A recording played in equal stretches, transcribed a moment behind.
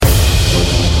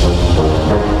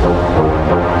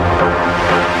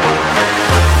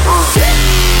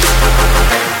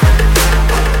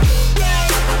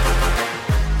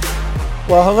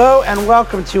and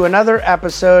welcome to another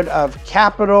episode of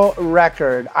Capital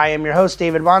Record. I am your host,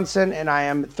 David Bahnsen, and I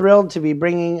am thrilled to be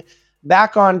bringing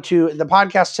back onto the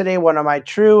podcast today one of my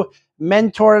true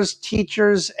mentors,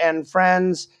 teachers, and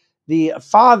friends, the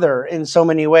father in so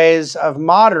many ways of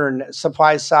modern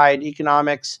supply-side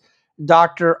economics,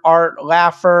 Dr. Art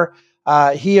Laffer.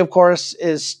 He, of course,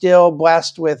 is still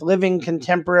blessed with living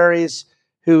contemporaries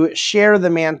who share the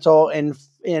mantle in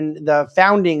the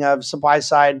founding of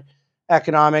supply-side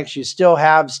economics. You still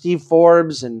have Steve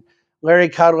Forbes and Larry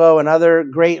Kudlow and other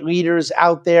great leaders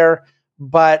out there.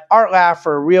 But Art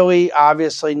Laffer, really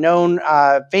obviously known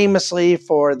famously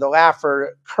for the Laffer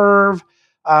curve.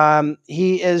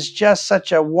 He is just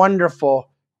such a wonderful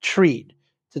treat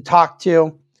to talk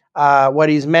to. What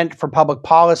he's meant for public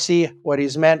policy, what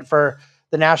he's meant for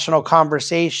the national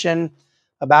conversation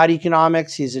about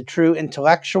economics. He's a true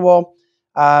intellectual.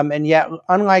 And yet,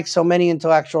 unlike so many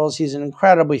intellectuals, he's an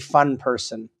incredibly fun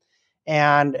person.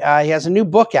 And he has a new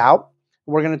book out.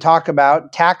 We're going to talk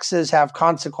about Taxes Have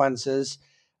Consequences.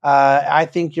 I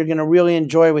think you're going to really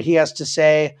enjoy what he has to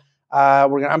say. We're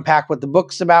going to unpack what the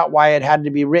book's about, why it had to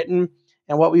be written,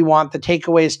 and what we want the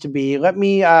takeaways to be. Let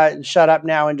me shut up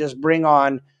now and just bring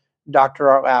on Dr.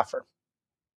 Art Laffer.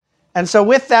 And so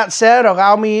with that said,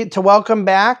 allow me to welcome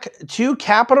back to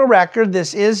Capital Record.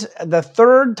 This is the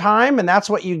third time, and that's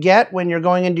what you get when you're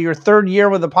going into your third year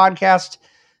with the podcast.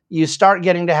 You start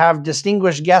getting to have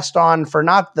distinguished guests on for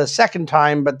not the second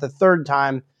time, but the third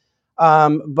time.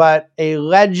 But a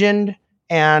legend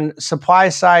and supply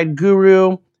side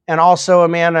guru, and also a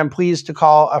man I'm pleased to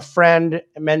call a friend,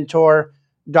 a mentor,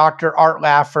 Dr. Art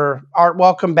Laffer. Art,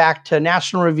 welcome back to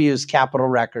National Review's Capital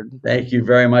Record. Thank you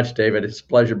very much, David. It's a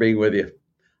pleasure being with you.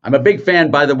 I'm a big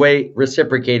fan, by the way,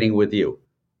 reciprocating with you.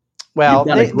 Well, you've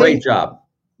done a great job.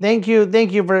 Thank you.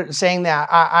 Thank you for saying that.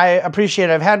 I appreciate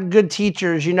it. I've had good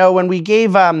teachers. You know, when we gave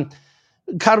Kudlow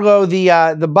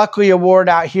the Buckley Award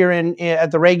out here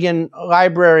at the Reagan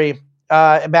Library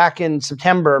back in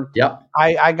September, yep.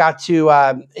 I got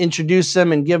to introduce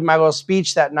him and give my little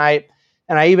speech that night.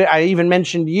 And I even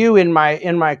mentioned you in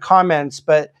my comments,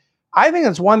 but I think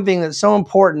it's one thing that's so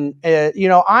important.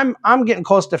 I'm getting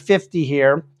close to 50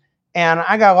 here, and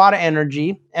I got a lot of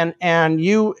energy. And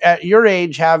you at your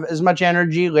age have as much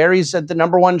energy. Larry's at the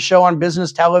number one show on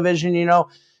business television. You know,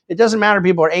 it doesn't matter.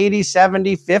 People are 80,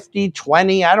 70, 50,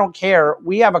 20. I don't care.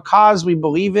 We have a cause we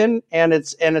believe in, and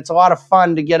it's a lot of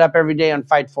fun to get up every day and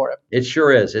fight for it. It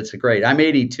sure is. It's great. I'm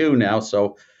 82 now,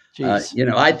 so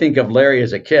I think of Larry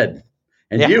as a kid.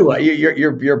 And yeah.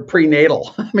 You're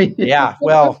prenatal. I mean, yeah.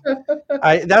 Well,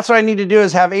 that's what I need to do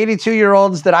is have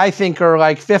 82-year-olds that I think are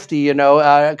like 50.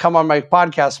 Come on my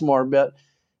podcast more. But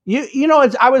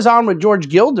I was on with George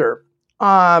Gilder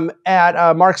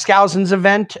at Mark Skousen's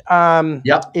event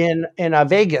in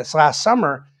Vegas last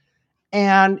summer,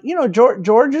 and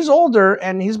George is older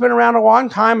and he's been around a long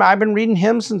time. I've been reading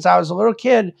him since I was a little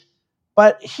kid,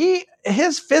 but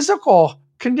his physical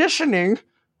conditioning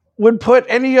would put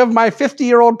any of my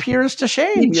 50-year-old peers to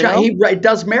shame. He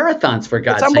does marathons, for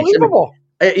God's sake. It's unbelievable.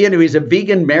 He's a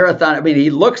vegan marathon. I mean,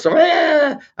 he looks,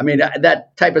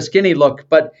 that type of skinny look,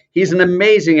 but he's an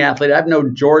amazing athlete. I've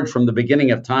known George from the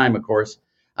beginning of time, of course.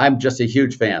 I'm just a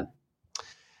huge fan.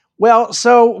 Well,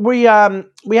 so we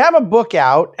have a book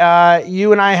out.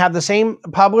 You and I have the same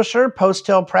publisher, Post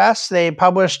Hill Press. They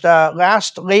published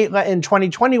late in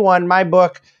 2021 my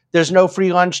book, There's No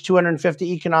Free Lunch,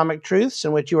 250 Economic Truths,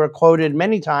 in which you were quoted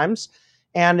many times.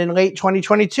 And in late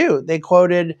 2022, they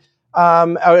published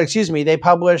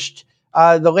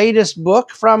the latest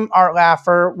book from Art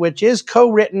Laffer, which is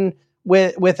co-written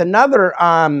with another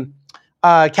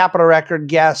Capital Record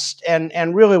guest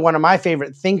and really one of my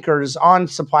favorite thinkers on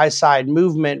supply side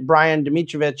movement, Brian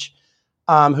Dimitrovich,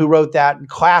 who wrote that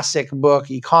classic book,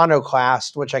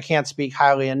 Econoclast, which I can't speak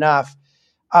highly enough.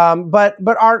 But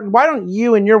Art, why don't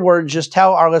you, in your words, just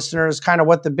tell our listeners kind of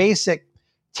what the basic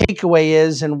takeaway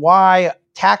is and why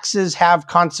Taxes Have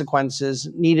Consequences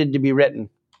needed to be written?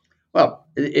 Well,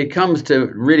 it comes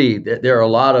to really, there are a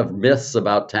lot of myths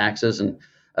about taxes, and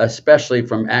especially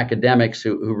from academics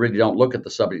who really don't look at the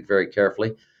subject very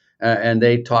carefully. And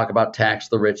they talk about tax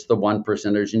the rich, the one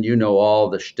percenters, and all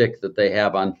the shtick that they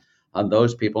have on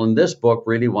those people. And this book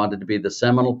really wanted to be the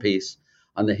seminal piece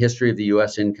on the history of the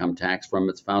U.S. income tax from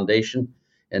its foundation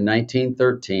in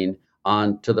 1913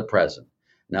 on to the present.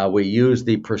 Now, we use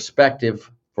the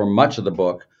perspective for much of the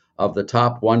book of the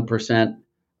top 1%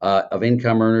 of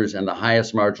income earners and the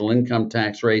highest marginal income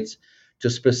tax rates to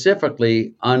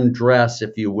specifically undress,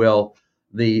 if you will,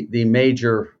 the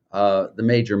major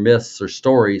myths or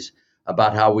stories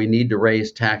about how we need to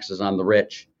raise taxes on the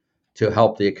rich to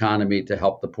help the economy, to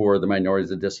help the poor, the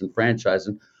minorities, the disenfranchised.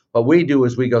 And what we do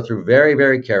is we go through very,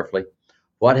 very carefully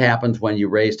what happens when you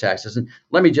raise taxes. And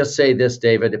let me just say this,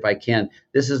 David, if I can.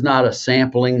 This is not a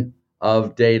sampling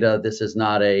of data. This is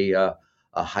not a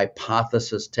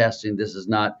hypothesis testing. This is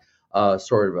not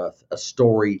sort of a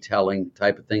storytelling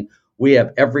type of thing. We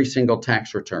have every single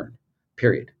tax return,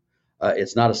 period.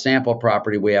 It's not a sample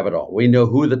property. We have it all. We know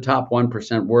who the top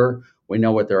 1% were. We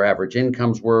know what their average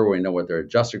incomes were. We know what their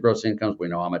adjusted gross incomes. We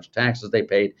know how much taxes they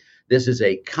paid. This is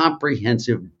a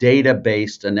comprehensive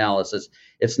data-based analysis.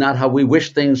 It's not how we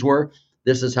wish things were.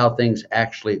 This is how things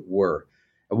actually were.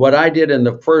 And what I did in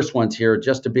the first ones here,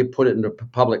 just to put it into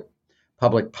public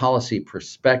policy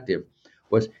perspective,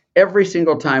 was every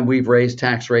single time we've raised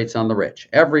tax rates on the rich,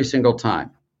 every single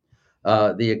time,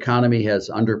 the economy has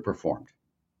underperformed.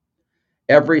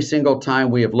 Every single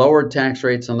time we have lowered tax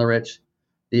rates on the rich,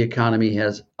 the economy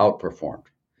has outperformed.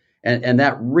 And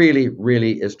that really,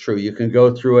 really is true. You can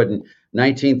go through it. In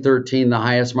 1913, the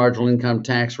highest marginal income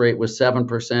tax rate was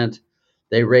 7%.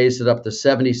 They raised it up to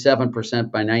 77%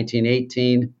 by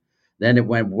 1918. Then it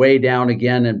went way down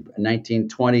again in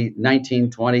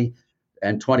 1920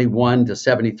 and 21 to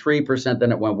 73%.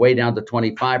 Then it went way down to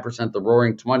 25%, the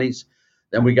roaring 20s.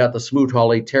 Then we got the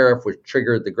Smoot-Hawley tariff, which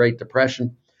triggered the Great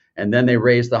Depression. And then they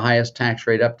raised the highest tax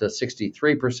rate up to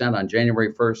 63% on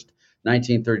January 1st,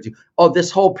 1932. Oh,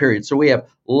 this whole period. So we have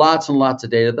lots and lots of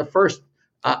data. The first,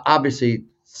 obviously,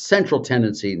 central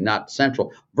tendency, not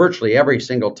central, virtually every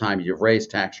single time you've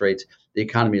raised tax rates, the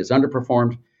economy has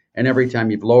underperformed. And every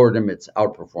time you've lowered them, it's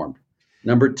outperformed.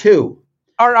 Number two.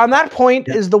 On that point,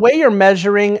 is the way you're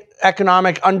measuring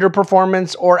economic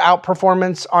underperformance or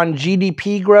outperformance on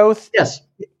GDP growth?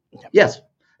 Yes,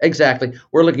 exactly.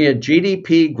 We're looking at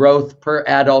GDP growth per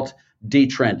adult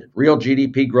detrended, real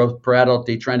GDP growth per adult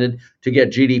detrended to get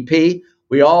GDP.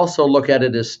 We also look at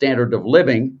it as standard of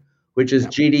living, which is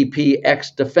GDP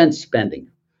ex defense spending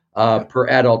per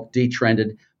adult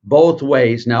detrended, both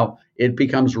ways. Now, it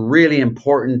becomes really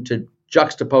important to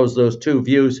juxtapose those two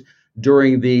views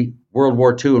during the World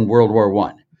War II and World War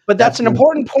I. But that's an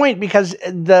important point, because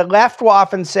the left will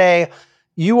often say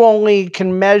you only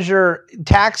can measure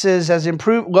taxes as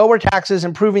lower taxes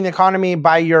improving the economy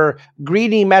by your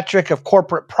greedy metric of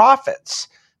corporate profits.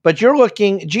 But you're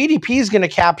looking, GDP is going to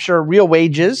capture real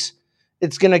wages.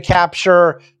 It's going to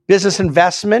capture business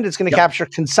investment. It's going to capture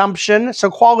consumption. So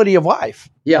quality of life.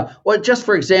 Yeah. Well, just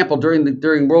for example,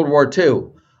 during World War II,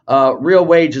 real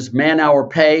wages, man-hour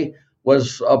pay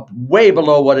was way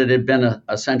below what it had been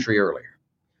a century earlier.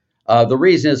 The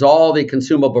reason is all the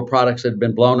consumable products had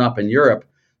been blown up in Europe,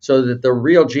 so that the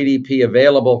real GDP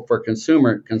available for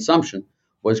consumer consumption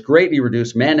was greatly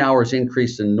reduced. Man hours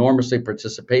increased enormously.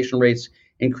 Participation rates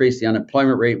increased. The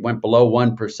unemployment rate went below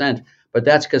 1%. But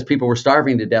that's because people were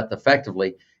starving to death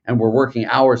effectively and were working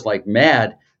hours like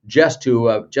mad just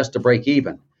to break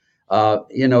even.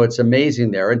 It's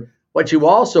amazing there. And what you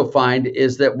also find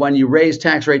is that when you raise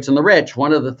tax rates on the rich,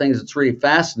 one of the things that's really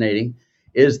fascinating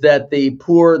is that the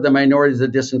poor, the minorities, the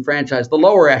disenfranchised, the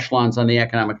lower echelons on the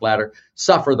economic ladder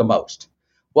suffer the most.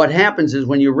 What happens is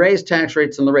when you raise tax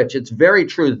rates on the rich, it's very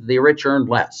true that the rich earn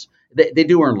less. They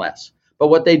do earn less. But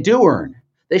what they do earn,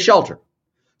 they shelter.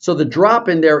 So the drop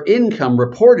in their income,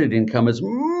 reported income, is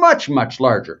much, much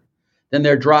larger than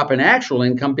their drop in actual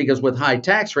income, because with high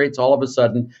tax rates, all of a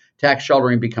sudden, tax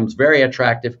sheltering becomes very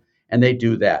attractive, and they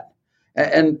do that.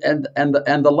 And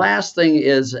the last thing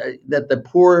is that the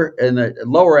poor and the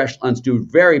lower echelons do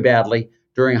very badly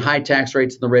during high tax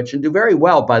rates in the rich, and do very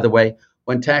well, by the way,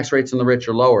 when tax rates in the rich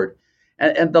are lowered.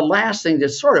 And the last thing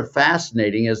that's sort of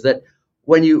fascinating is that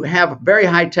when you have very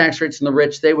high tax rates in the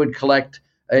rich, they would collect,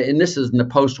 and this is in the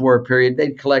post-war period,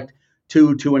 they'd collect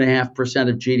 2.5%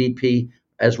 of GDP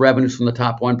as revenues from the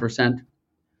top 1%.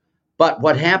 But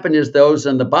what happened is those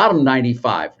in the bottom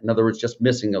 95, in other words, just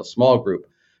missing a small group,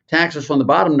 taxes from the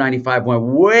bottom 95 went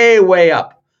way, way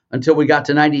up until we got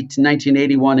to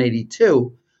 1981,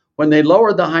 82. When they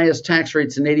lowered the highest tax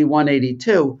rates in 81,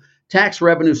 82, tax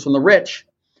revenues from the rich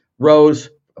rose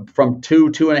from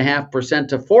 2.5%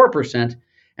 to 4%,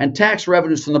 and tax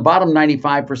revenues from the bottom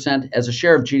 95% as a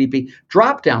share of GDP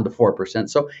dropped down to 4%.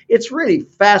 So it's really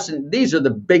fascinating. These are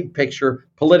the big picture,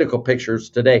 political pictures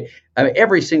today. I mean,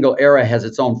 every single era has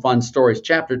its own fun stories.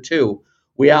 Chapter 2,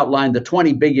 we outlined the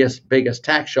 20 biggest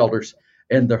tax shelters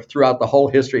throughout the whole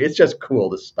history. It's just cool,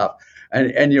 this stuff.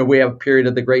 And we have a period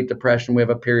of the Great Depression. We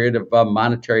have a period of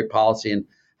monetary policy and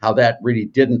how that really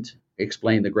didn't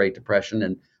explain the Great Depression.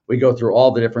 And we go through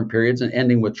all the different periods and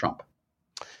ending with Trump.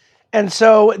 And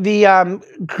so the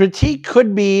critique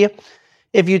could be,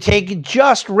 if you take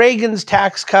just Reagan's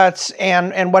tax cuts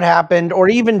and what happened, or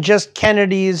even just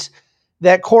Kennedy's,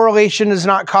 that correlation is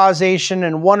not causation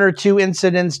and one or two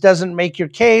incidents doesn't make your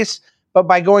case. But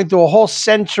by going through a whole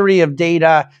century of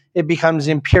data, it becomes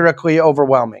empirically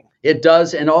overwhelming. It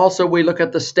does. And also we look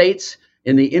at the states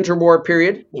in the interwar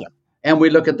period, and we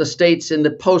look at the states in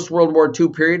the post-World War II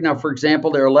period. Now, for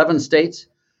example, there are 11 states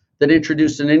that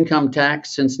introduced an income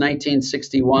tax since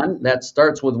 1961. That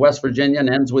starts with West Virginia and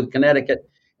ends with Connecticut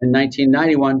in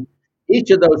 1991. Each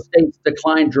of those states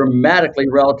declined dramatically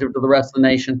relative to the rest of the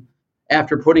nation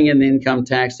after putting in the income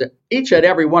tax. Each had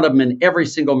every one of them in every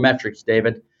single metrics,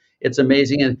 David. It's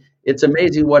amazing. And it's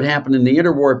amazing what happened in the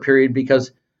interwar period,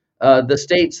 because the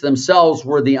states themselves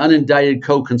were the unindicted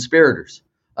co-conspirators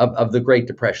of the Great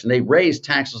Depression. They raised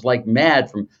taxes like mad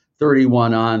from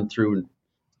 31 on through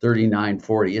 39,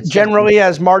 40. It's generally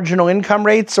as marginal income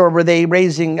rates, or were they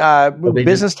raising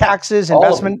business taxes,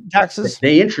 investment taxes?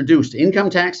 They introduced income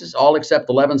taxes, all except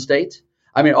 11 states.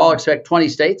 I mean, all except 20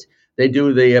 states. They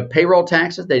do the payroll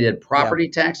taxes. They did property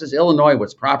taxes. Illinois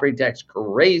was property tax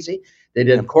crazy. They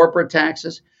did corporate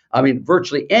taxes. I mean,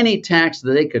 virtually any tax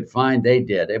that they could find, they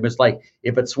did. It was like,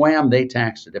 if it swam, they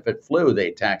taxed it. If it flew,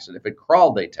 they taxed it. If it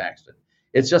crawled, they taxed it.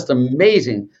 It's just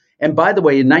amazing. And by the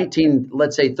way, in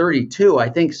 32, I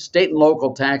think state and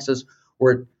local taxes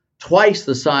were twice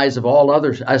the size of all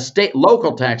others.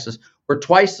 Local taxes were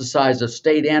twice the size of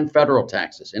state and federal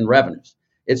taxes in revenues.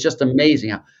 It's just amazing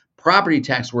how property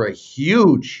tax were a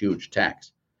huge, huge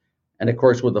tax. And of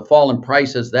course, with the fall in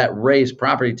prices, that raised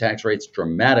property tax rates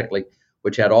dramatically,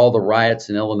 which had all the riots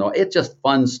in Illinois. It's just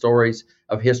fun stories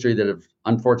of history that have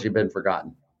unfortunately been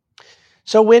forgotten.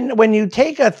 So when you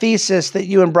take a thesis that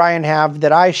you and Brian have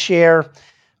that I share,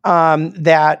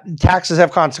 that taxes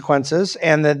have consequences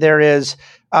and that there is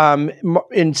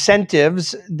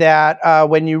incentives that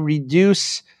when you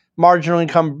reduce marginal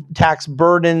income tax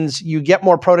burdens, you get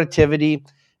more productivity,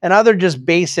 and other just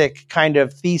basic kind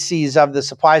of theses of the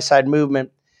supply side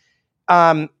movement,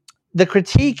 the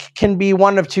critique can be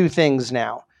one of two things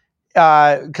now,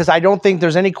 because I don't think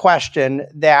there's any question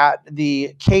that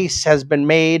the case has been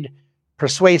made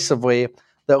persuasively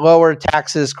that lower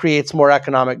taxes creates more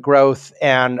economic growth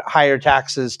and higher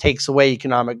taxes takes away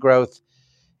economic growth.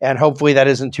 And hopefully that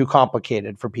isn't too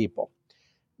complicated for people.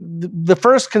 The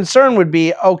first concern would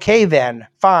be, okay, then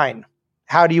fine.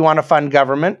 How do you want to fund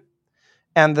government?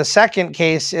 And the second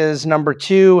case is number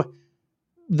two,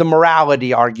 the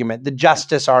morality argument, the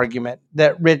justice argument,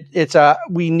 that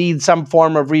we need some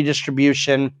form of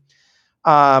redistribution,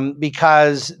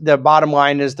 because the bottom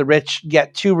line is the rich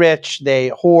get too rich, they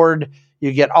hoard,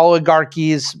 you get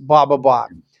oligarchies, blah, blah, blah.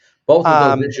 Both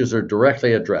of those issues are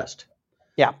directly addressed.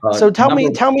 Yeah. So tell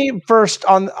me first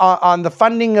on the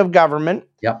funding of government.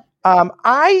 Yeah.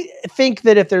 I think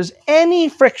that if there's any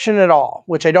friction at all,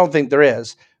 which I don't think there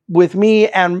is, with me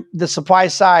and the supply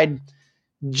side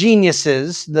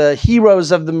geniuses, the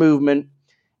heroes of the movement,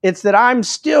 it's that I'm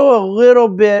still a little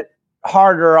bit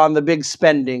harder on the big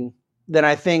spending than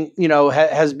I think,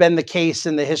 has been the case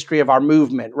in the history of our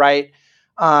movement, right?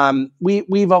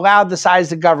 We've allowed the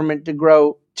size of government to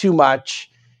grow too much.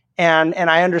 And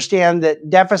I understand that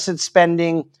deficit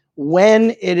spending,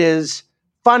 when it is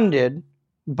funded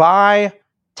by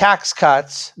tax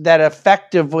cuts that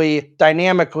effectively,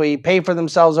 dynamically pay for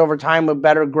themselves over time with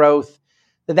better growth,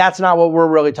 that's not what we're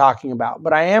really talking about.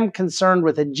 But I am concerned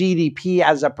with a GDP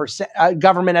as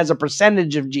government as a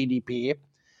percentage of GDP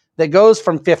that goes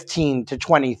from 15 to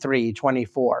 23,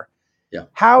 24. Yeah.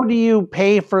 How do you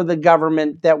pay for the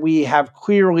government that we have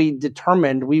clearly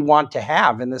determined we want to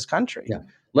have in this country? Yeah.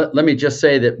 Let me just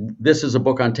say that this is a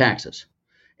book on taxes,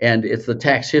 and it's the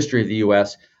tax history of the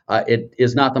U.S. It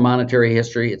is not the monetary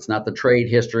history. It's not the trade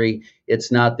history.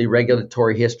 It's not the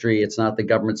regulatory history. It's not the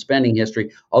government spending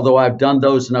history. Although I've done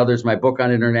those and others. My book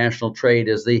on international trade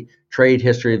is the trade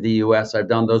history of the U.S. I've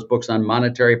done those books on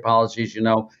monetary policies,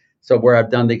 so where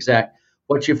I've done the exact.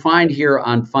 What you find here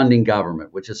on funding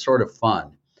government, which is sort of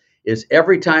fun, is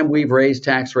every time we've raised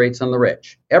tax rates on the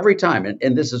rich, every time,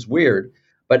 and this is weird,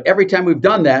 but every time we've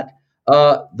done that,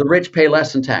 the rich pay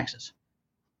less in taxes.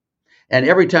 And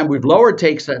every time we've lowered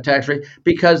tax rate,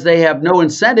 because they have no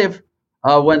incentive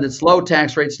when it's low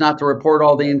tax rates not to report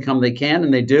all the income they can,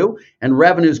 and they do, and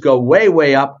revenues go way,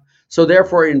 way up. So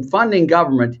therefore, in funding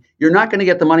government, you're not going to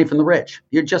get the money from the rich.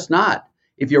 You're just not.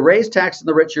 If you raise taxes on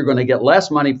the rich, you're going to get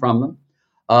less money from them.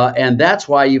 And that's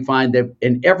why you find that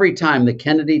in every time the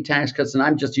Kennedy tax cuts, and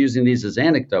I'm just using these as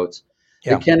anecdotes,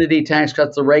 the Kennedy tax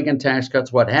cuts, the Reagan tax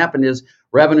cuts, what happened is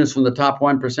revenues from the top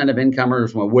 1% of income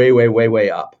earners went way, way, way, way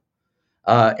up.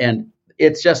 And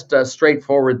it's just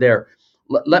straightforward there.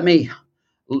 Let me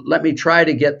let me try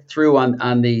to get through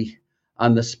on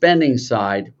the spending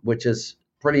side, which is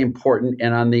pretty important,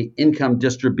 and on the income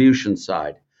distribution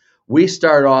side. We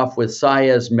start off with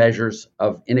Saez measures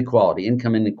of inequality,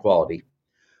 income inequality,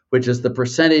 which is the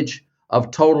percentage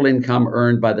of total income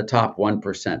earned by the top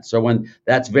 1%. So when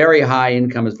that's very high,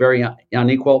 income is very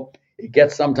unequal, it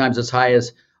gets sometimes as high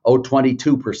as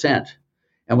 22%.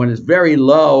 And when it's very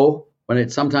low, when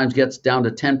it sometimes gets down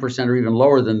to 10% or even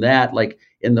lower than that, like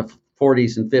in the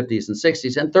 40s and 50s and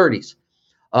 60s and 30s,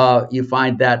 you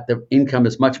find that the income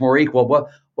is much more equal. But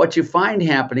what you find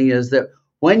happening is that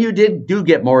when you do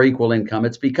get more equal income,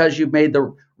 it's because you've made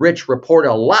the rich report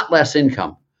a lot less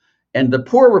income. And the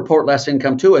poor report less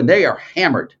income too, and they are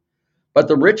hammered. But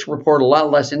the rich report a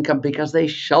lot less income because they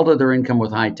shelter their income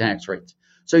with high tax rates.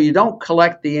 So you don't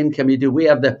collect the income you do. We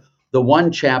have the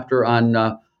one chapter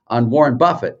on Warren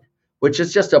Buffett, which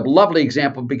is just a lovely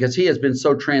example because he has been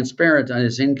so transparent on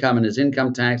his income and his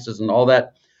income taxes and all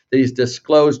that he's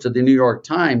disclosed to the New York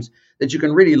Times that you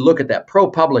can really look at that.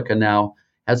 ProPublica now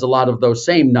has a lot of those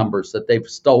same numbers that they've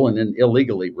stolen and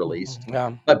illegally released.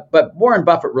 Yeah. But Warren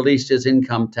Buffett released his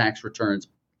income tax returns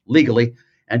legally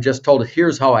and just told us,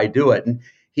 here's how I do it. And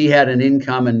he had an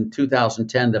income in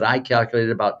 2010 that I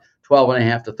calculated about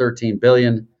 12.5 to 13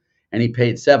 billion, and he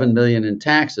paid 7 million in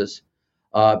taxes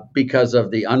because of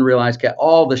the unrealized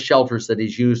all the shelters that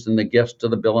he's used and the gifts to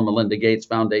the Bill and Melinda Gates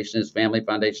Foundation, his family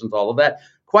foundations, all of that.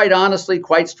 Quite honestly,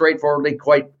 quite straightforwardly,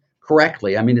 quite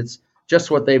correctly. I mean, it's just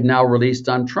what they've now released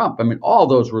on Trump. I mean, all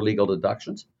those were legal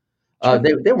deductions.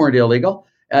 They weren't illegal.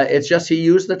 It's just he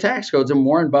used the tax codes, and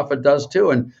Warren Buffett does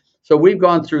too. And so we've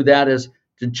gone through that as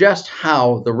to just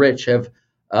how the rich have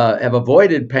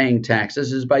avoided paying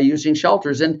taxes is by using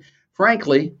shelters. And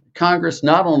frankly, Congress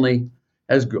not only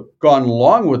has gone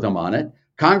along with them on it,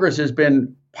 Congress has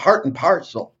been part and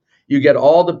parcel. You get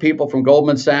all the people from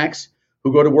Goldman Sachs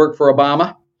who go to work for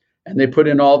Obama, and they put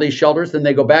in all these shelters, then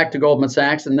they go back to Goldman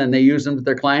Sachs, and then they use them with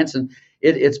their clients. And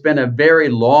it's been a very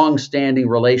long-standing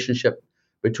relationship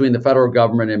between the federal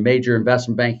government and major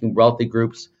investment banking wealthy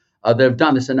groups that have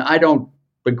done this. And I don't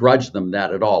begrudge them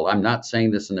that at all. I'm not saying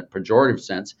this in a pejorative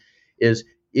sense. Is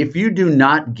if you do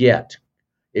not get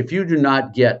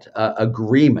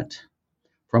agreement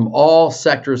from all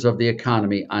sectors of the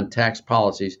economy on tax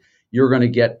policies, you're going to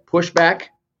get pushback.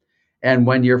 And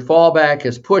when your fallback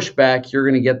is pushback, you're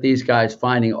going to get these guys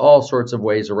finding all sorts of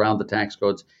ways around the tax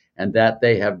codes, and that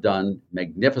they have done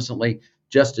magnificently,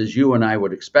 just as you and I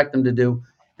would expect them to do.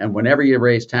 And whenever you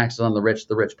raise taxes on the rich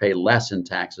pay less in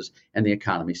taxes, and the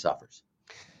economy suffers.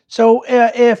 So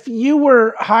if you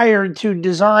were hired to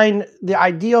design the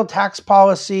ideal tax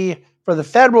policy for the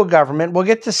federal government, we'll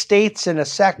get to states in a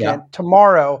second,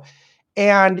 tomorrow,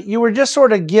 and you were just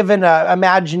sort of given an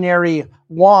imaginary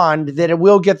wand that it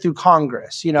will get through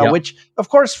Congress, which, of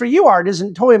course, for you, Art,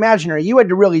 isn't totally imaginary. You had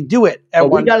to really do it at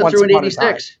we got it through in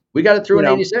 86. We got it through in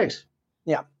 86.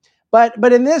 Yeah. But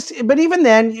even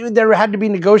then, there had to be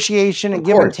negotiation and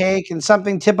give and take, and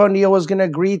something Tip O'Neill was going to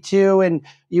agree to, and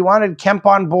you wanted Kemp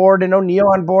on board and O'Neill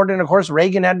on board, and of course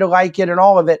Reagan had to like it and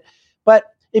all of it. But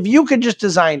if you could just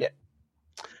design it,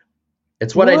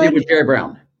 it's what I did with Jerry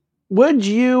Brown. Would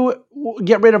you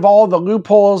get rid of all the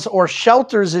loopholes or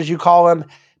shelters, as you call them,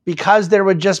 because there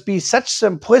would just be such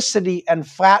simplicity and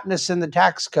flatness in the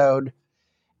tax code?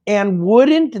 And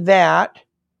wouldn't that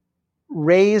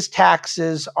raise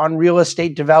taxes on real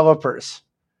estate developers,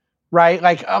 right?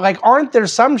 Like aren't there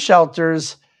some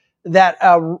shelters that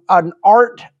an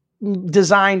art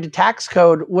designed tax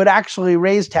code would actually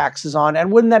raise taxes on,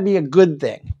 and wouldn't that be a good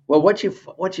thing? Well, what you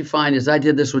find is I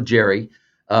did this with Jerry,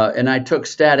 and I took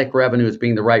static revenue as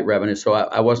being the right revenue, so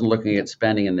I wasn't looking at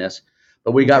spending in this,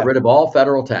 but we got rid of all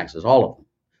federal taxes, all of them.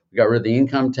 We got rid of the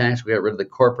income tax, we got rid of the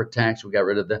corporate tax, we got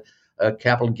rid of the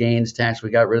capital gains tax, we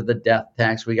got rid of the death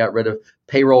tax, we got rid of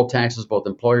payroll taxes, both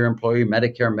employer, employee,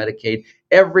 Medicare, Medicaid,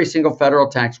 every single federal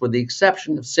tax with the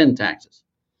exception of sin taxes.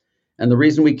 And the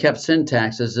reason we kept sin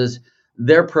taxes is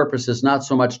their purpose is not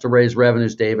so much to raise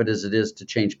revenues, David, as it is to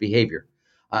change behavior.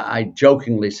 I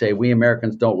jokingly say we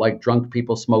Americans don't like drunk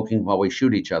people smoking while we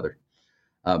shoot each other.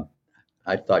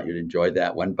 I thought you'd enjoy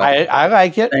that one. But I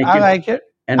like it. I like it.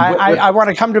 And I want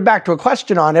to come back to a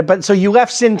question on it, but so you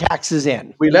left sin taxes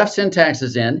in. We left sin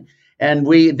taxes in, and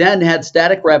we then had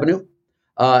static revenue,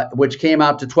 which came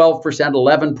out to 12%,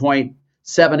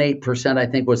 11.78%, I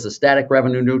think was the static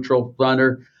revenue neutral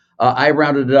runner. I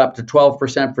rounded it up to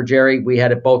 12% for Jerry. We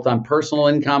had it both on personal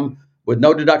income with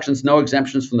no deductions, no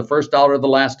exemptions from the first dollar to the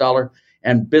last dollar,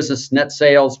 and business net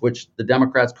sales, which the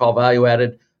Democrats call value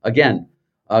added, again,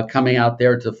 coming out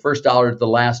there to the first dollar to the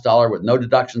last dollar with no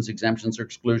deductions, exemptions, or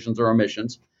exclusions or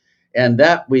omissions. And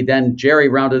that Jerry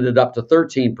rounded it up to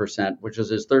 13%, which is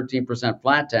his 13%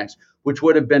 flat tax, which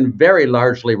would have been very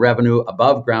largely revenue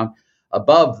above ground,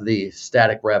 above the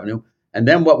static revenue. And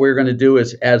then what we're going to do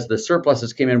is, as the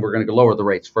surpluses came in, we're going to lower the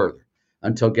rates further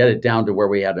until get it down to where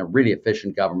we had a really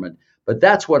efficient government. But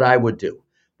that's what I would do.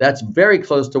 That's very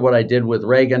close to what I did with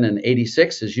Reagan in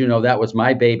 '86. As you know, that was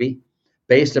my baby,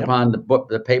 based upon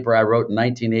the paper I wrote in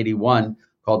 1981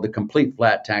 called The Complete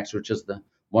Flat Tax, which is the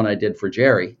one I did for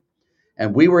Jerry.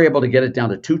 And we were able to get it down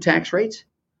to two tax rates,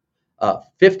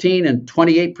 15 and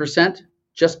 28%,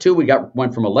 just two. We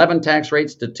went from 11 tax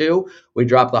rates to two. We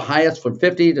dropped the highest from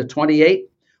 50 to 28.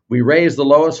 We raised the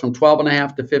lowest from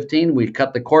 12.5 to 15. We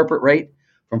cut the corporate rate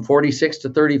from 46 to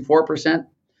 34%.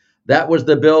 That was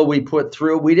the bill we put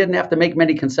through. We didn't have to make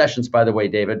many concessions, by the way,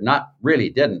 David. Not really,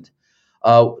 didn't.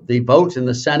 The vote in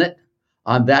the Senate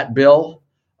on that bill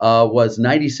was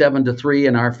 97-3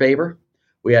 in our favor.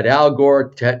 We had Al Gore,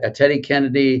 Teddy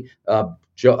Kennedy,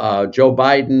 Joe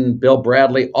Biden, Bill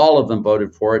Bradley, all of them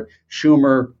voted for it.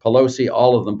 Schumer, Pelosi,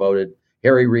 all of them voted.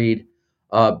 Harry Reid,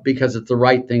 because it's the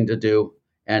right thing to do.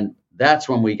 And that's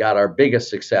when we got our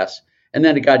biggest success. And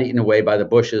then it got eaten away by the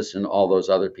Bushes and all those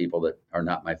other people that are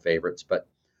not my favorites. But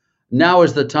now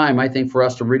is the time, I think, for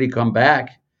us to really come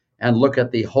back and look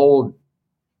at the whole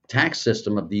tax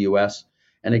system of the U.S.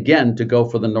 And again, to go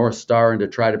for the North Star and to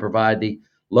try to provide the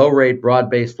low rate,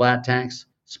 broad-based flat tax,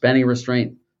 spending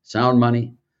restraint, sound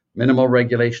money, minimal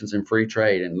regulations, and free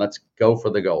trade. And let's go for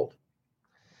the gold.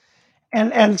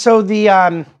 And so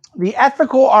the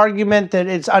ethical argument that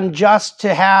it's unjust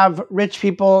to have rich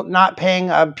people not paying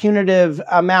a punitive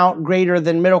amount greater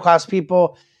than middle-class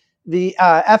people, the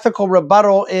ethical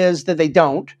rebuttal is that they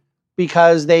don't,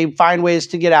 because they find ways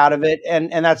to get out of it, and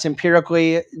that's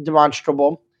empirically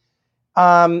demonstrable.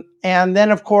 And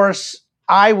then, of course,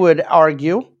 I would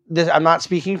argue, this, I'm not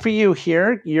speaking for you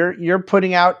here, you're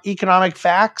putting out economic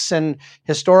facts and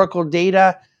historical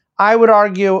data. I would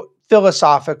argue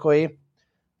philosophically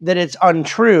that it's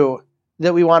untrue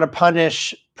that we want to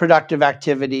punish productive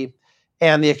activity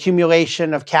and the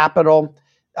accumulation of capital.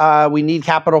 We need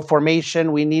capital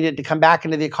formation. We need it to come back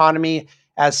into the economy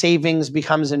as savings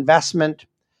becomes investment.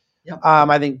 Yep.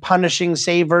 I think punishing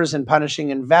savers and punishing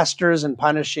investors and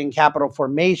punishing capital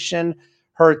formation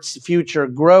hurts future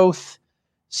growth.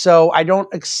 So I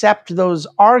don't accept those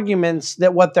arguments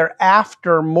that what they're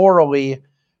after morally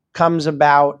comes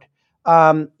about.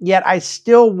 Yet I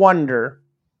still wonder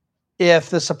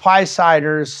if the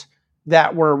supply-siders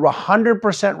that were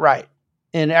 100% right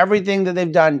in everything that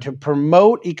they've done to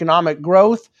promote economic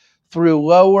growth through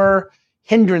lower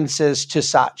hindrances to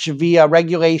such via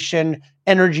regulation,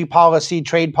 energy policy,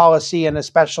 trade policy, and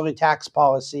especially tax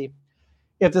policy,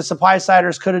 if the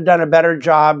supply-siders could have done a better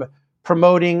job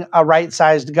promoting a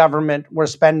right-sized government where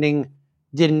spending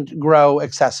didn't grow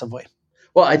excessively.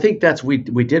 Well, I think we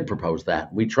did propose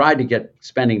that. We tried to get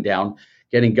spending down,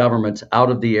 getting governments out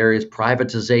of the areas,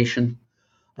 privatization.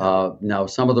 Now,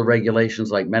 some of the regulations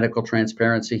like medical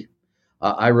transparency.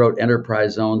 I wrote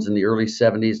enterprise zones in the early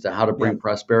 70s to how to bring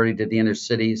prosperity to the inner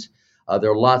cities.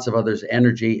 There are lots of others,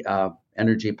 energy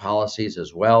policies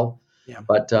as well. Yeah.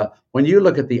 But when you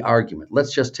look at the argument,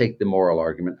 let's just take the moral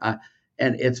argument.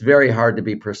 And it's very hard to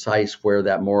be precise where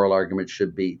that moral argument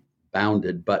should be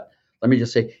bounded. But let me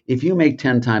just say, if you make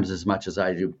 10 times as much as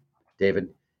I do, David,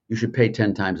 you should pay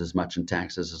 10 times as much in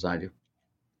taxes as I do.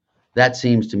 That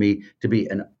seems to me to be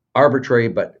an arbitrary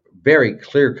but very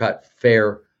clear-cut,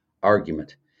 fair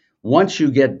argument. Once you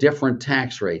get different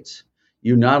tax rates,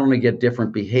 you not only get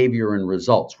different behavior and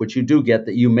results, which you do get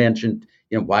that you mentioned,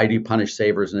 why do you punish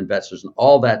savers and investors? And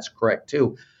all that's correct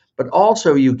too. But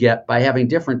also you get, by having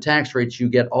different tax rates, you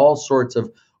get all sorts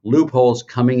of loopholes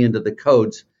coming into the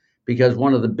codes, because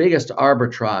one of the biggest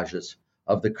arbitrages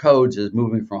of the codes is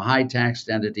moving from high taxed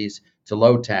entities to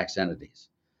low tax entities.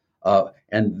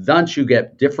 And once you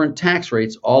get different tax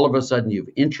rates, all of a sudden you've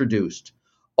introduced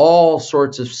all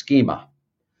sorts of schema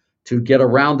to get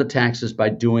around the taxes by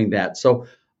doing that. So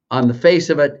on the face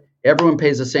of it, everyone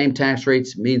pays the same tax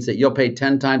rates, means that you'll pay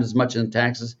 10 times as much in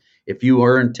taxes if you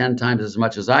earn 10 times as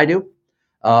much as I do.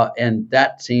 And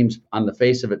that seems on the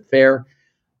face of it fair.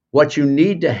 What you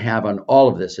need to have on all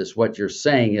of this is what you're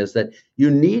saying is that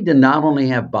you need to not only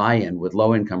have buy-in with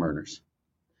low-income earners,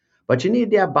 but you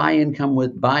need to have buy-in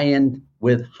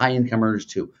with high-income earners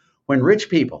too. When rich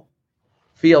people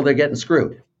feel they're getting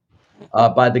screwed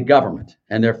by the government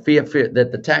and they fear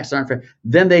that the taxes aren't fair,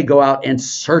 then they go out and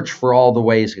search for all the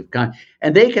ways of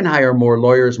and they can hire more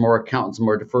lawyers, more accountants,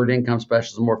 more deferred income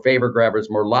specialists, more favor grabbers,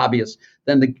 more lobbyists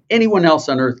than anyone else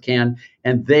on earth can,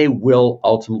 and they will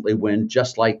ultimately win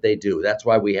just like they do. That's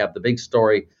why we have the big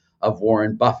story of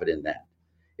Warren Buffett in that.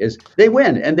 Is they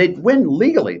win, and they win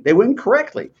legally. They win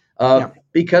correctly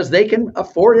because they can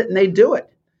afford it and they do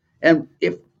it. And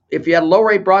if you had a low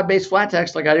rate broad-based flat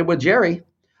tax like I did with Jerry,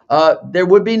 there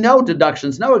would be no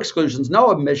deductions, no exclusions,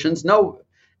 no omissions,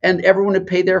 and everyone would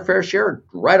pay their fair share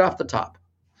right off the top.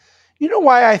 You know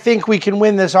why I think we can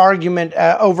win this argument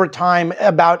over time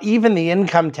about even the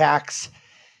income tax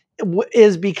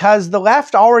is because the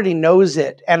left already knows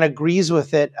it and agrees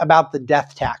with it about the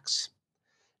death tax.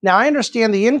 Now, I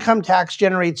understand the income tax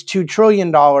generates $2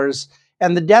 trillion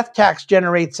and the death tax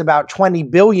generates about $20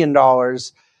 billion,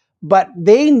 but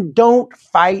they don't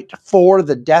fight for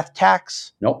the death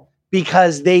tax. Nope.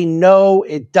 Because they know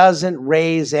it doesn't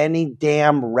raise any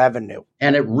damn revenue.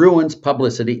 And it ruins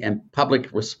publicity and public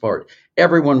support.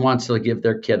 Everyone wants to give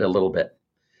their kid a little bit.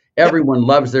 Everyone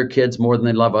loves their kids more than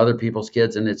they love other people's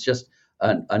kids, and it's just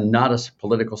not a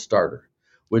political starter.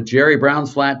 With Jerry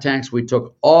Brown's flat tax, we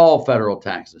took all federal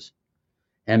taxes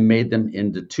and made them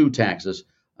into two taxes: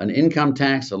 an income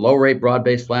tax, a low-rate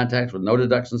broad-based flat tax with no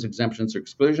deductions, exemptions, or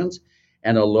exclusions,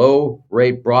 and a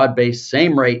low-rate broad-based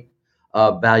same rate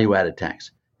value-added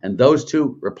tax. And those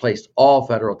two replaced all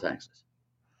federal taxes.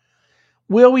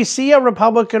 Will we see a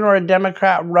Republican or a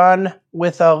Democrat run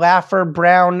with a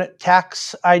Laffer-Brown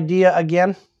tax idea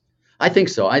again? I think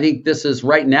so. I think this is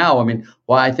right now. I mean,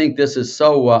 why I think this is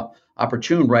so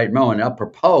opportune right now and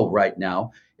apropos right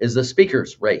now is the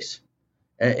speaker's race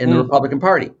in the Republican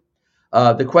Party.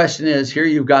 The question is, here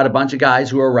you've got a bunch of guys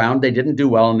who are around. They didn't do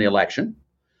well in the election.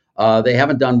 They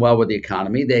haven't done well with the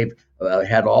economy. They've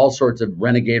had all sorts of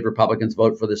renegade Republicans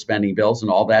vote for the spending bills and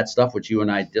all that stuff, which you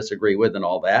and I disagree with and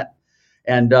all that.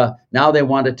 And now they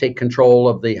want to take control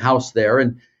of the House there.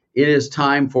 And it is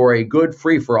time for a good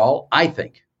free-for-all, I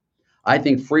think. I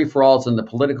think free-for-alls in the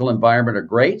political environment are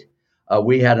great.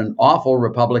 We had an awful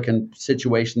Republican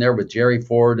situation there with Jerry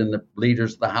Ford and the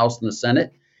leaders of the House and the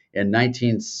Senate in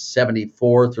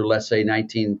 1974 through, let's say,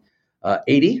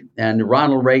 1980. And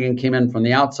Ronald Reagan came in from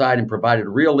the outside and provided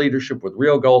real leadership with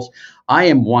real goals. I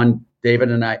am one,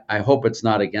 David, and I hope it's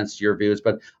not against your views,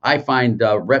 but I find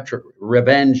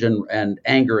revenge and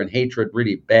anger and hatred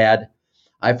really bad.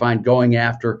 I find going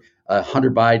after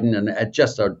Hunter Biden and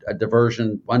just a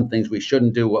diversion. One things we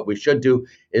shouldn't do. What we should do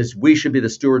is we should be the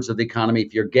stewards of the economy.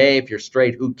 If you're gay, if you're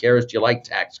straight, who cares? Do you like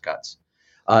tax cuts?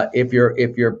 If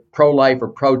you're pro-life or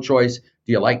pro-choice,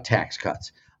 do you like tax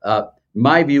cuts?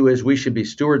 My view is we should be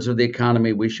stewards of the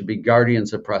economy. We should be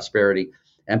guardians of prosperity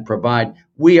and provide.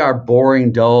 We are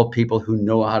boring, dull people who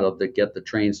know how to get the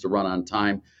trains to run on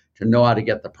time, to know how to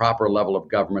get the proper level of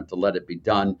government to let it be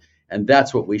done. And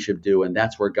that's what we should do. And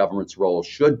that's where government's role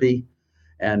should be.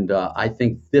 And I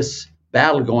think this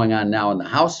battle going on now in the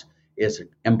House is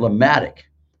emblematic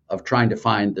of trying to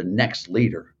find the next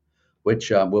leader, which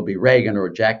will be Reagan or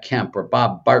Jack Kemp or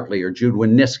Bob Bartley or Jude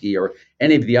Wanniski or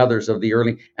any of the others of the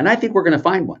early. And I think we're going to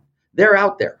find one. They're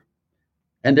out there.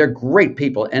 And they're great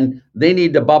people. And they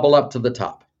need to bubble up to the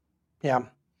top. Yeah.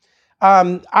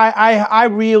 I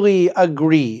really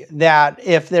agree that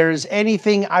if there's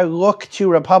anything I look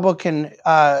to Republican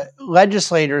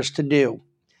legislators to do,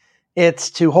 it's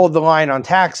to hold the line on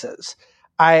taxes.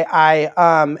 I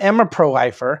am a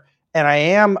pro-lifer, and I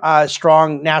am a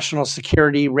strong national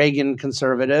security Reagan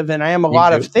conservative, and I am a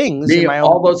lot of things. Me, in my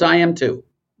all those I am too.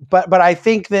 But I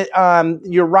think that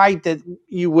you're right that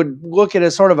you would look at it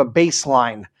as sort of a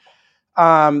baseline.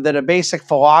 That a basic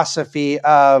philosophy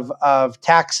of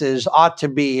taxes ought to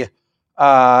be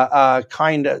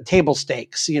kind of table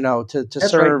stakes, to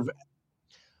serve right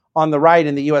on the right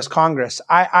in the U.S. Congress.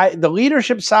 The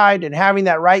leadership side and having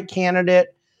that right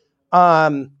candidate.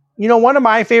 One of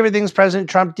my favorite things President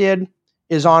Trump did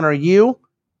is honor you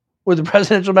with the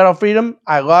Presidential Medal of Freedom.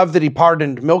 I love that he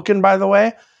pardoned Milken, by the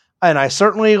way. And I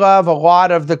certainly love a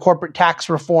lot of the corporate tax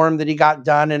reform that he got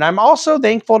done. And I'm also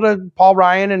thankful to Paul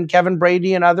Ryan and Kevin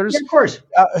Brady and others, of course,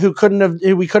 we couldn't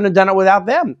have done it without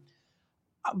them.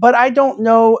 But I don't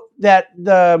know that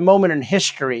the moment in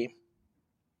history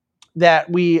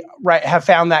that we have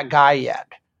found that guy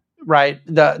yet, right?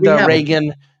 The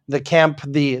Reagan, the Kemp,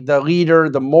 the leader,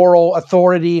 the moral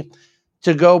authority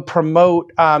to go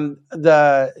promote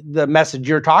the message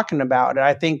you're talking about. And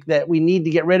I think that we need to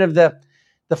get rid of the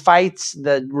fights,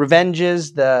 the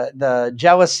revenges, the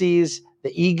jealousies,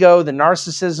 the ego, the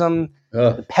narcissism,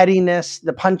 the pettiness,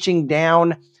 the punching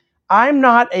down. I'm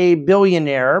not a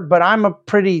billionaire, but I'm a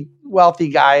pretty wealthy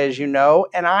guy, as you know,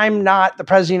 and I'm not the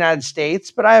president of the United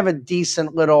States, but I have a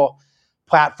decent little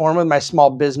platform with my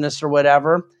small business or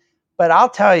whatever. But I'll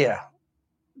tell you,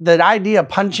 the idea of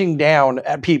punching down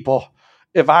at people,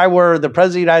 if I were the president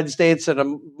of the United States and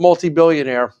a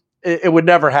multi-billionaire, it would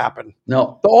never happen.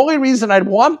 No. The only reason I'd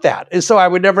want that is so I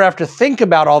would never have to think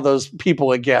about all those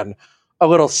people again. A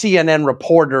little CNN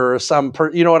reporter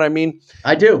or you know what I mean?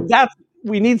 I do.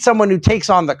 We need someone who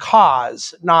takes on the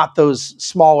cause, not those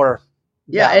smaller.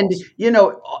 Yeah. battles.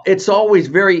 And, it's always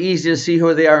very easy to see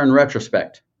who they are in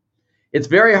retrospect. It's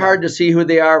very hard to see who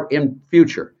they are in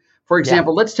future. For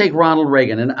example, let's take Ronald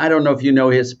Reagan. And I don't know if you know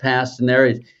his past in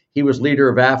there. He was leader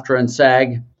of AFTRA and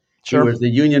SAG. Sure. He was the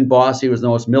union boss. He was the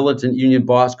most militant union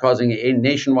boss, causing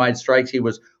nationwide strikes. He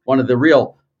was one of the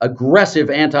real aggressive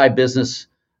anti-business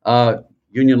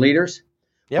union leaders.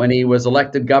 Yep. When he was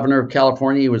elected governor of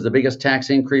California, he was the biggest tax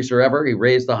increaser ever. He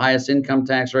raised the highest income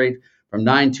tax rate from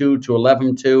 9.2 to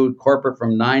 11.2, corporate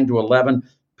from 9 to 11,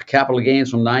 capital gains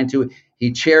from 9.2.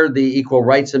 He chaired the Equal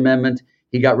Rights Amendment.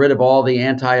 He got rid of all the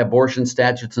anti-abortion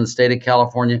statutes in the state of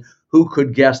California. Who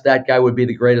could guess that guy would be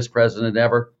the greatest president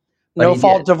ever? But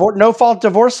no fault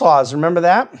divorce laws. Remember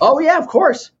that? Oh, yeah, of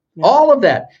course. Yeah. All of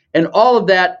that. And all of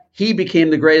that, he became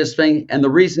the greatest thing. And the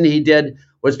reason he did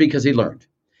was because he learned.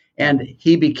 And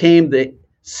he became the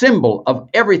symbol of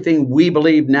everything we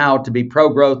believe now to be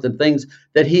pro-growth and things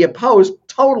that he opposed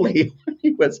totally when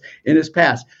he was in his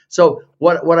past. So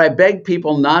what I beg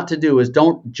people not to do is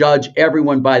don't judge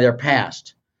everyone by their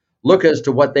past. Look as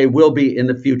to what they will be in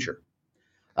the future.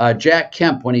 Jack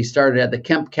Kemp, when he started at the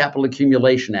Kemp Capital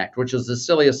Accumulation Act, which is the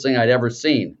silliest thing I'd ever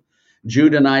seen.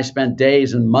 Jude and I spent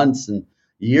days and months and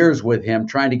years with him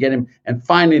trying to get him. And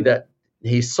finally that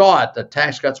he saw it, the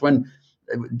tax cuts, when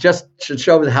just to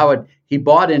show how he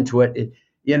bought into it.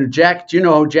 Jack, do you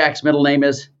know who Jack's middle name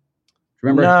is?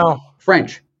 Remember? No.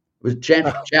 French. It was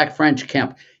Jack French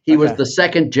Kemp. He was the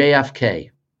second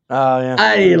JFK. Oh, yeah.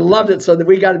 I loved it. So that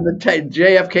we got the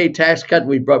JFK tax cut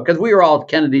we broke, because we were all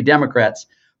Kennedy Democrats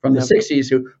from the 60s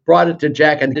who brought it to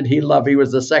Jack, and did he love? He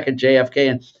was the second JFK.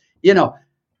 And,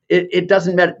 it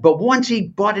doesn't matter. But once he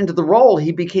bought into the role,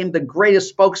 he became the greatest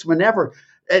spokesman ever.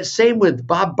 Same with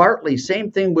Bob Bartley. Same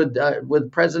thing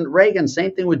with President Reagan.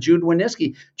 Same thing with Jude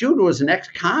Wanniski. Jude was an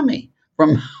ex-commie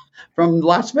from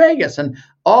Las Vegas, and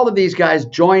all of these guys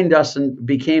joined us and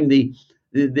became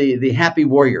the happy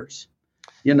warriors.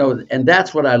 And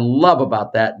that's what I love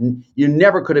about that. And you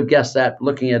never could have guessed that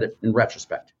looking at it in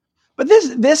retrospect. But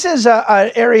this is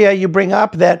an area you bring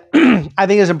up that I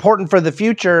think is important for the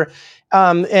future.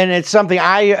 And it's something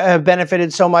I have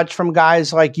benefited so much from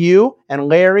guys like you and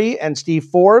Larry and Steve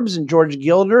Forbes and George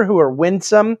Gilder, who are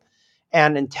winsome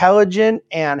and intelligent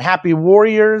and happy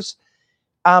warriors,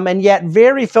 and yet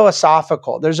very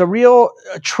philosophical. There's a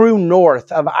true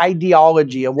north of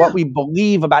ideology of what we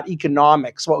believe about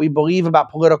economics, what we believe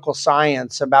about political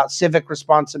science, about civic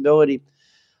responsibility.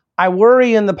 I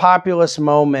worry in the populist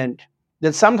moment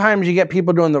that sometimes you get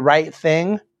people doing the right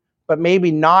thing, but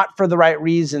maybe not for the right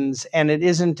reasons, and it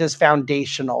isn't as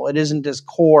foundational. It isn't as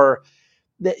core.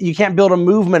 You can't build a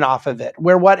movement off of it.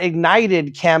 Where what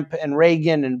ignited Kemp and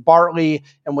Reagan and Bartley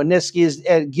and Wanniski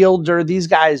and Gilder, these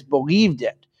guys believed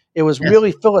it. It was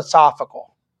really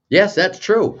philosophical. Yes, that's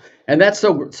true. And that's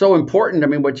so important. I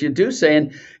mean, what you do say,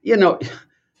 and,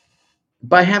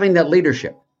 by having that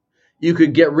leadership, you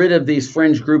could get rid of these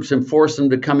fringe groups and force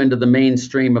them to come into the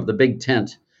mainstream of the big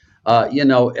tent.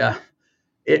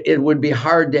 It would be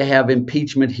hard to have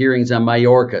impeachment hearings on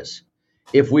Mayorkas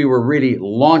if we were really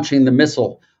launching the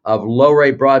missile of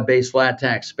low-rate, broad-based flat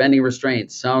tax, spending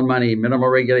restraints, sound money, minimal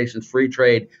regulations, free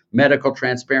trade, medical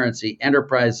transparency,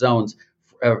 enterprise zones,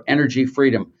 energy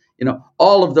freedom.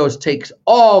 All of those takes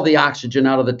all the oxygen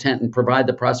out of the tent and provide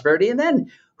the prosperity. And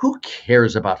then who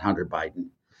cares about Hunter Biden?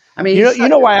 I mean, you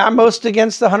know why I'm most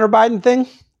against the Hunter Biden thing?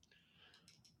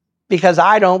 Because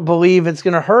I don't believe it's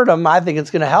going to hurt him. I think it's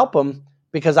going to help him,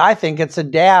 because I think it's a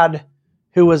dad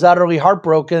who was utterly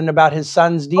heartbroken about his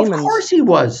son's demons. Of course he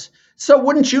was. So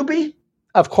wouldn't you be?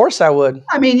 Of course I would.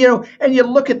 I mean, and you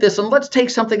look at this, and let's take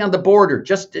something on the border,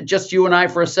 just you and I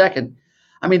for a second.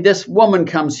 I mean, this woman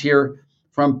comes here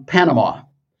from Panama.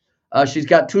 She's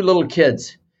got 2 little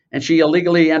kids, and she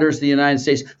illegally enters the United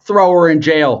States. Throw her in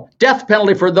jail. Death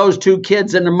penalty for those 2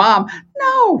 kids and the mom.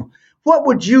 No. What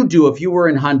would you do if you were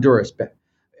in Honduras,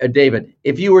 David?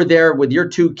 If you were there with your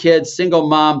 2 kids, single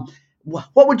mom,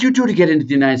 what would you do to get into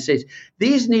the United States?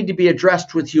 These need to be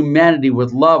addressed with humanity,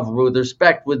 with love, with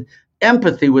respect, with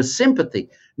empathy, with sympathy,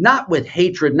 not with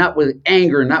hatred, not with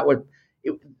anger, not with.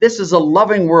 This is a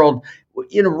loving world.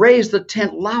 Raise the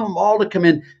tent, allow them all to come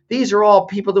in. These are all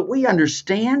people that we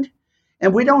understand,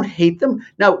 and we don't hate them.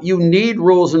 Now, you need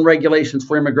rules and regulations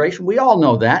for immigration. We all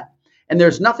know that, and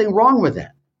there's nothing wrong with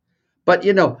that. But,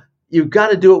 you've got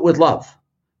to do it with love,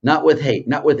 not with hate,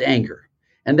 not with anger.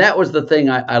 And that was the thing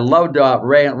I loved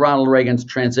Ronald Reagan's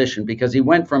transition, because he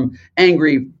went from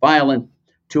angry, violent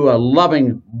to a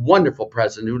loving, wonderful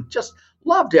president who just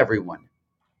loved everyone.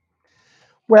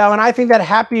 Well, and I think that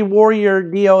happy warrior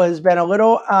deal has been a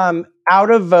little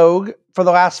out of vogue for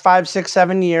the last 5, 6,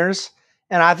 7 years.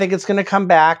 And I think it's going to come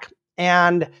back.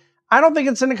 And I don't think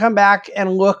it's going to come back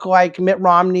and look like Mitt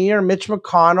Romney or Mitch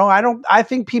McConnell. I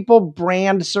think people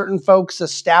brand certain folks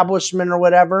establishment or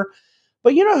whatever.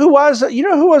 But you know who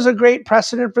was a great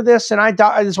precedent for this? And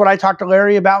this is what I talked to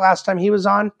Larry about last time he was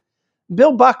on.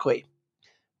 Bill Buckley.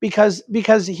 Because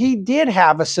he did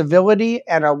have a civility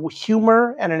and a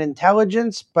humor and an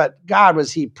intelligence, but God,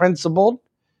 was he principled,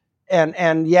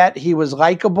 and yet he was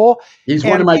likable. He's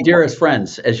one of my dearest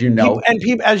friends, as you know.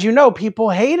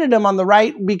 People hated him on the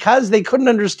right because they couldn't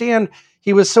understand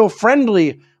he was so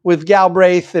friendly with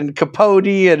Galbraith and Capote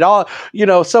and all,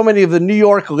 so many of the New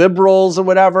York liberals or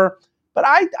whatever. But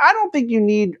I don't think you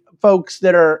need folks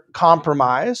that are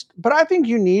compromised, but I think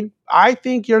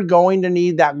you're going to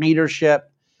need that leadership.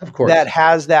 Of course. That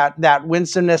has that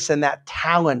winsomeness and that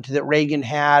talent that Reagan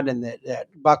had and that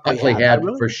Buckley had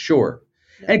for sure.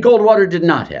 Yeah. And Goldwater did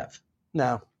not have.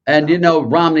 No. And,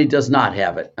 Romney does not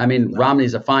have it. I mean,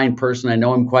 Romney's a fine person. I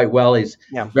know him quite well. He's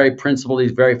very principled.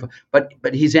 He's but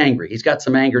he's angry. He's got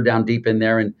some anger down deep in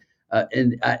there. And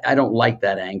I don't like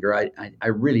that anger. I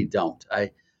really don't.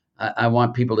 I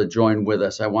want people to join with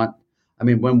us.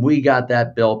 When we got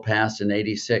that bill passed in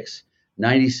 86,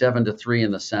 97-3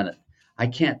 in the Senate, I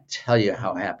can't tell you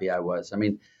how happy I was. I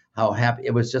mean, how happy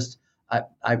it was. Just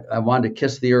I wanted to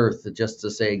kiss the earth just to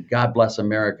say, God bless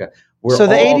America. So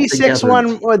the 86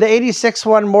 one, or the 86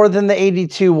 one, more than the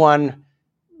 82 one,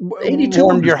 82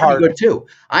 warmed your heart. Good too.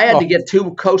 I had to get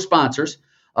two co-sponsors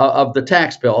of the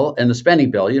tax bill and the spending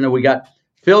bill. We got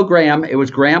Phil Graham. It was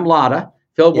Graham Latta.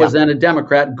 Phil was then a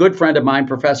Democrat, good friend of mine,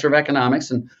 professor of economics,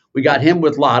 and we got him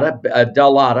with Latta,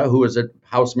 Del Latta, who was a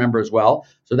House member as well.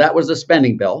 So that was the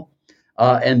spending bill.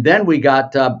 And then we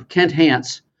got Kent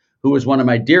Hance, who was one of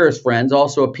my dearest friends,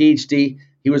 also a PhD.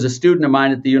 He was a student of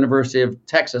mine at the University of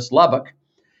Texas, Lubbock.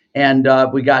 And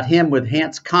we got him with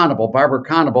Barbara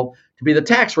Conable, to be the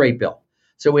tax rate bill.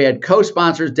 So we had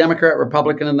co-sponsors, Democrat,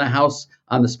 Republican in the House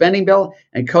on the spending bill,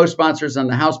 and co-sponsors on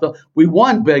the House bill. We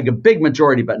won a big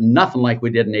majority, but nothing like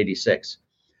we did in 86.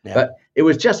 Yeah. But it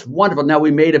was just wonderful. Now, we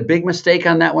made a big mistake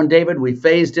on that one, David. We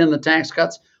phased in the tax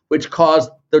cuts, which caused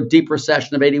the deep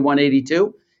recession of 81,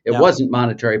 82. It wasn't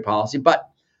monetary policy, but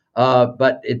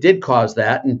it did cause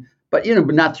that. But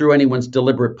not through anyone's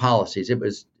deliberate policies.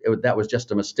 That was just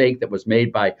a mistake that was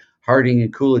made by Harding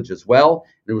and Coolidge as well.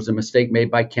 It was a mistake made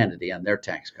by Kennedy on their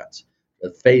tax cuts,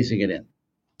 phasing it in.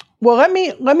 Well,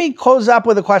 let me close up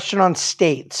with a question on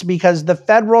states, because the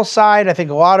federal side, I think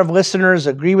a lot of listeners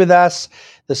agree with us.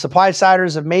 The supply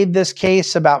siders have made this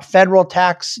case about federal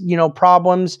tax,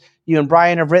 problems. You and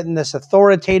Brian have written this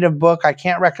authoritative book. I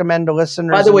can't recommend to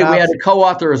listeners. By the way, we had a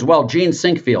co-author as well, Jean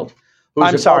Sinkfield.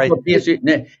 I'm sorry.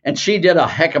 PhD, and she did a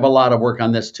heck of a lot of work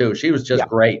on this too. She was just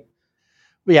great.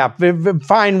 Yeah,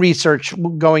 fine research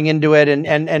going into it,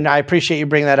 and I appreciate you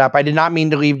bringing that up. I did not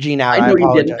mean to leave Jean out. I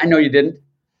know you didn't.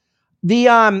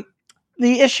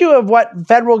 The issue of what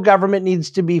federal government needs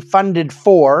to be funded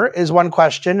for is one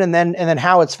question, and then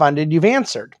how it's funded, you've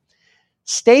answered.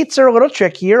 States are a little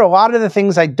trickier. A lot of the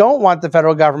things I don't want the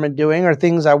federal government doing are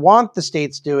things I want the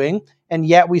states doing, and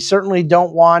yet we certainly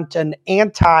don't want an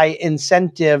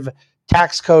anti-incentive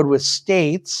tax code with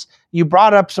states. You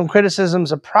brought up some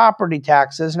criticisms of property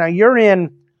taxes. Now, you're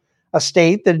in a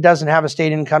state that doesn't have a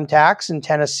state income tax in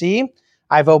Tennessee.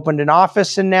 I've opened an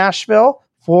office in Nashville.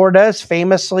 Florida is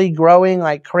famously growing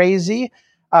like crazy,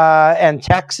 and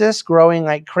Texas growing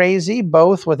like crazy,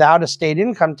 both without a state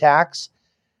income tax.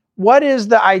 What is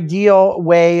the ideal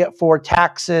way for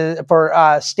taxes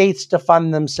for states to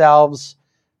fund themselves,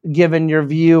 given your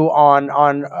view on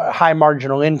high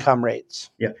marginal income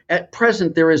rates? Yeah, at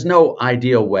present there is no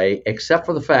ideal way, except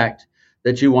for the fact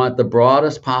that you want the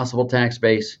broadest possible tax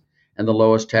base and the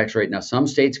lowest tax rate. Now, some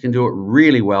states can do it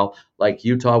really well, like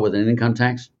Utah with an income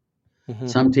tax. Mm-hmm.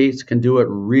 Some states can do it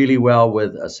really well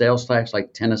with a sales tax,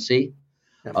 like Tennessee.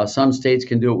 Some states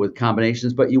can do it with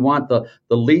combinations, but you want the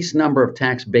least number of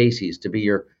tax bases to be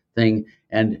your thing.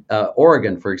 And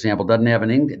Oregon, for example,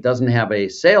 doesn't have a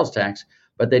sales tax,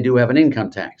 but they do have an income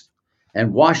tax.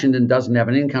 And Washington doesn't have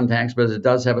an income tax, but it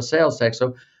does have a sales tax.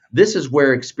 So this is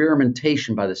where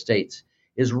experimentation by the states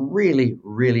is really,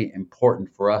 really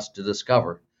important for us to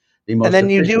discover. And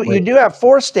then you do have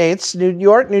 4 states: New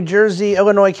York, New Jersey,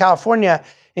 Illinois, California.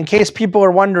 In case people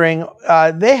are wondering,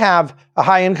 they have a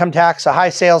high income tax, a high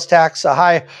sales tax, a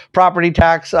high property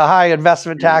tax, a high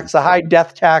investment tax, a high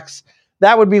death tax.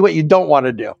 that would be what you don't want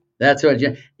to do. That's what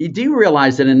you do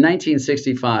realize that in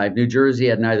 1965, New Jersey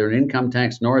had neither an income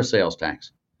tax nor a sales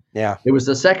tax. Yeah. It was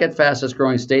the second fastest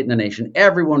growing state in the nation.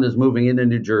 Everyone was moving into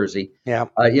New Jersey. Yeah.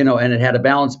 And it had a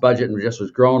balanced budget and just was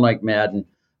growing like mad.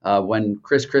 And when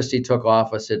Chris Christie took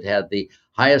office, it had the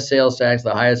highest sales tax,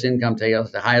 the highest income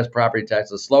tax, the highest property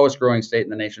tax, the slowest growing state in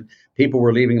the nation. People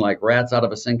were leaving like rats out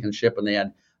of a sinking ship, and they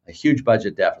had a huge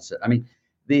budget deficit. I mean,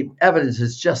 the evidence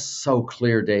is just so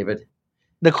clear, David.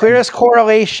 The clearest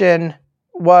correlation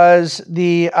was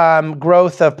the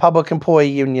growth of public employee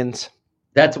unions.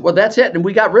 That's it. And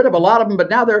we got rid of a lot of them, but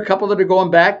now there are a couple that are going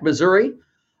back. Missouri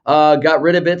got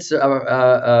rid of its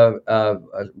right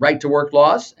to work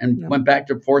laws and went back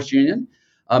to forced union.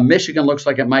 Michigan looks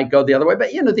like it might go the other way.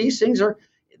 But, these things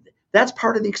that's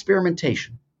part of the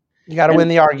experimentation. You got to win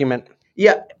the argument.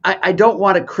 Yeah, I don't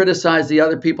want to criticize the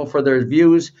other people for their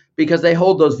views because they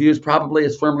hold those views probably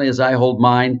as firmly as I hold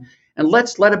mine. And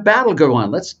let's let a battle go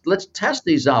on. Let's test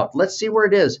these out. Let's see where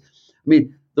it is. I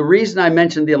mean, the reason I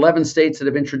mentioned the 11 states that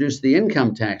have introduced the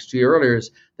income tax to you earlier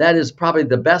is that is probably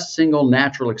the best single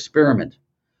natural experiment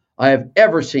I have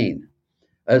ever seen.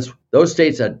 As those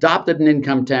states adopted an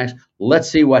income tax, let's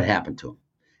see what happened to them.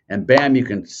 And bam, you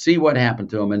can see what happened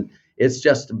to them. And it's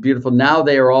just beautiful. Now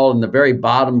they are all in the very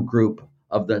bottom group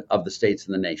of the states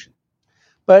in the nation.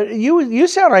 But you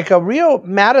sound like a real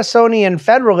Madisonian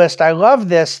federalist. I love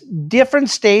this. Different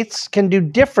states can do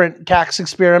different tax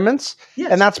experiments.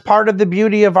 Yes. And that's part of the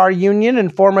beauty of our union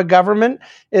and form of government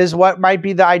is what might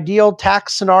be the ideal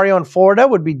tax scenario in Florida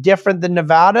would be different than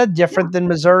Nevada, different than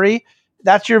Missouri.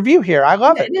 That's your view here. I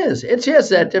love it. It is. It is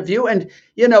that view. And,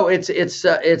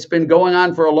 it's been going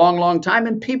on for a long, long time,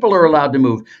 and people are allowed to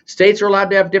move. States are allowed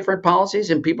to have different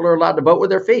policies, and people are allowed to vote with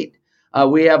their feet.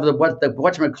 We have the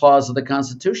whatchamacallit clause of the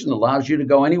Constitution that allows you to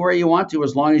go anywhere you want to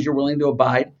as long as you're willing to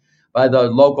abide by the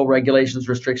local regulations,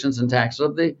 restrictions, and taxes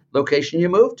of the location you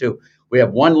move to. We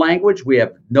have one language. We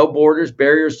have no borders,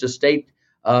 barriers to state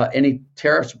any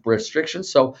tariffs,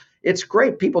 restrictions. So it's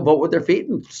great. People vote with their feet,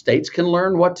 and states can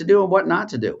learn what to do and what not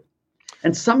to do.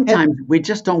 And sometimes we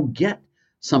just don't get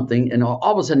something, and all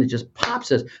of a sudden it just pops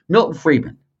us. Milton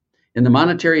Friedman, in the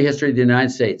Monetary History of the United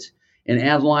States, in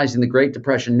analyzing the Great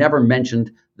Depression, never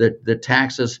mentioned the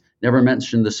taxes, never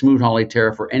mentioned the Smoot-Hawley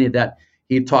tariff or any of that.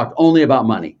 He talked only about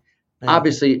money. Yeah.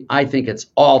 Obviously, I think it's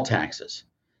all taxes.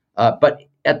 But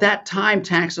at that time,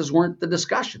 taxes weren't the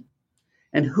discussion.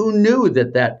 And who knew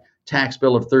that tax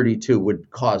bill of 32 would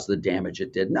cause the damage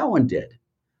it did? No one did.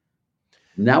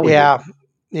 Now we do.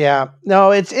 Yeah.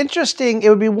 No, it's interesting. It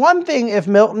would be one thing if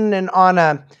Milton and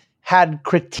Anna had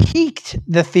critiqued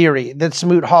the theory that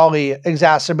Smoot-Hawley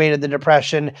exacerbated the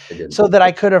Depression so that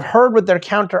I could have heard what their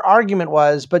counter argument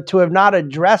was, but to have not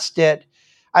addressed it,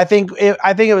 I think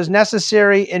it was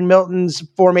necessary in Milton's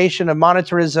formation of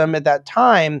monetarism at that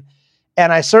time.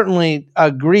 And I certainly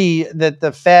agree that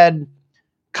the Fed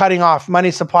cutting off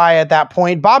money supply at that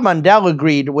point, Bob Mundell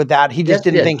agreed with that. He just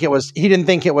didn't think it was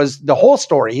the whole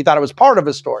story. He thought it was part of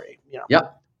a story.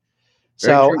 Yep.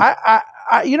 So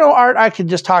Art, I could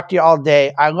just talk to you all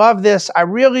day. I love this. I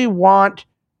really want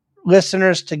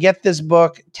listeners to get this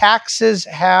book, Taxes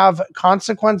Have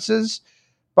Consequences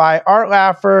by Art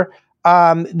Laffer.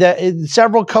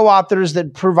 Several co-authors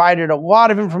that provided a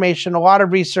lot of information, a lot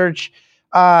of research.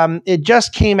 It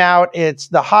just came out. It's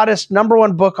the hottest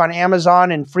 #1 book on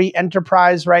Amazon and free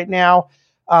enterprise right now.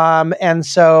 And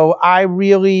so I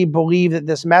really believe that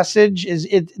this message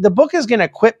the book is going to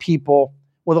equip people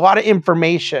with a lot of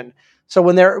information. So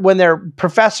when their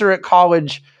professor at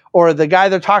college or the guy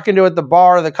they're talking to at the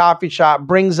bar or the coffee shop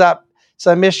brings up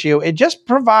some issue, it just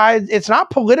provides, it's not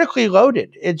politically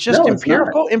loaded. It's just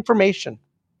empirical information.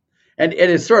 And it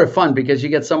is sort of fun because you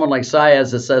get someone like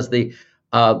Saez that says the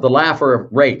Laffer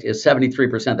rate is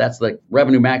 73%. That's the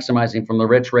revenue maximizing from the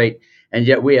rich rate. And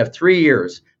yet we have 3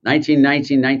 years,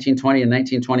 1919, 1920, and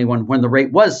 1921, when the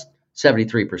rate was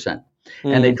 73%.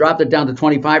 And they dropped it down to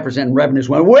 25%, and revenues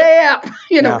went way up,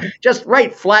 just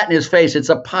right flat in his face. It's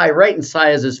a pie right in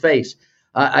Saez's face.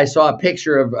 I saw a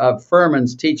picture of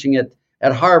Furman's teaching it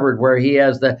at Harvard, where he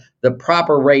has the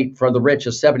proper rate for the rich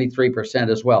is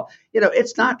 73% as well.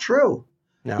 It's not true.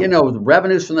 No. The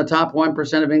revenues from the top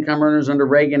 1% of income earners under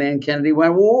Reagan and Kennedy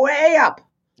went way up.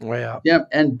 Way up. Yeah,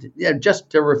 and just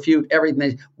to refute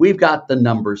everything, we've got the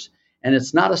numbers, and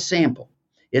it's not a sample.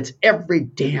 It's every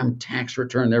damn tax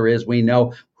return there is. We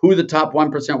know who the top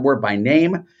 1% were by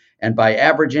name and by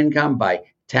average income, by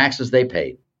taxes they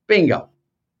paid. Bingo.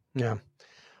 Yeah.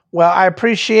 Well, I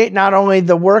appreciate not only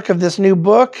the work of this new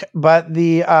book, but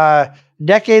the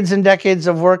decades and decades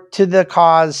of work to the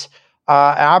cause. And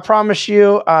I promise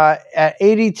you, at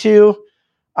 82,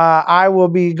 I will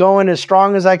be going as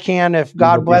strong as I can. If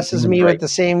God blesses me great. with the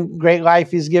same great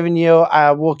life he's given you,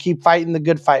 we'll keep fighting the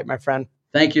good fight, my friend.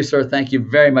 Thank you, sir. Thank you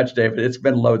very much, David. It's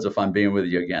been loads of fun being with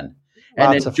you again.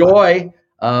 And Lots of fun. enjoy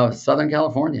Southern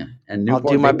California and Newport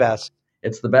I'll do my Beach. best.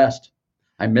 It's the best.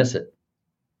 I miss it.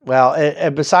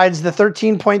 Well, besides the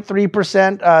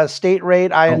 13.3% state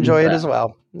rate, I enjoy it as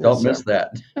well. Don't miss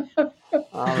that.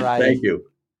 All right. Thank you.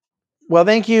 Well,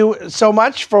 thank you so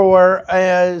much for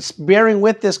bearing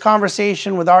with this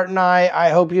conversation with Art and I. I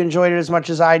hope you enjoyed it as much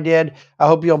as I did. I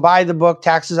hope you'll buy the book,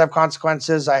 Taxes Have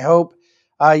Consequences. I hope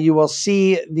you will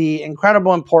see the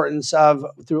incredible importance of,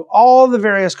 through all the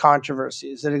various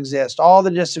controversies that exist, all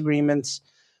the disagreements,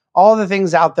 all the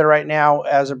things out there right now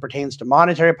as it pertains to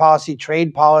monetary policy,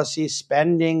 trade policy,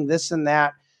 spending, this and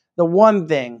that. The one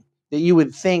thing that you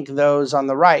would think those on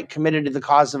the right committed to the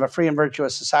cause of a free and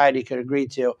virtuous society could agree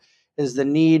to is the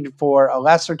need for a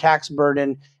lesser tax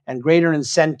burden and greater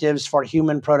incentives for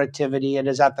human productivity. It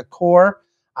is at the core.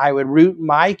 I would root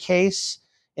my case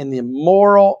in the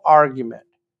moral argument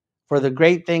for the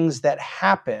great things that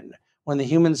happen when the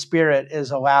human spirit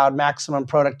is allowed maximum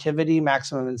productivity,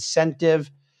 maximum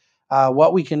incentive,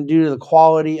 what we can do to the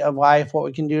quality of life, what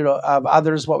we can do of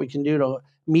others, what we can do to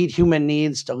meet human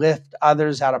needs, to lift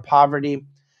others out of poverty.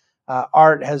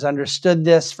 Art has understood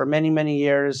this for many, many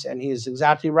years, and he's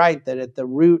exactly right that at the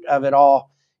root of it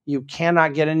all, you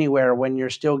cannot get anywhere when you're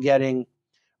still getting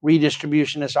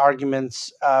redistributionist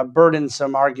arguments,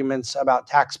 burdensome arguments about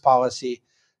tax policy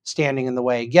standing in the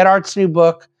way. Get Art's new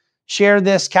book. Share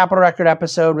this Capital Record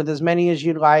episode with as many as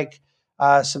you'd like.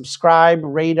 Subscribe,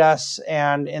 rate us,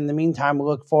 and in the meantime, we'll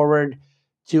look forward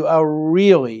to a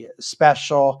really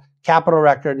special Capital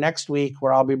Record next week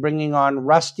where I'll be bringing on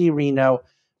Rusty Reno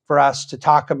for us to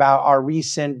talk about our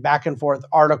recent back and forth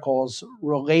articles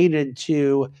related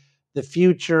to the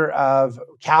future of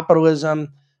capitalism,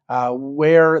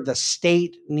 where the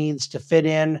state needs to fit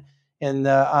in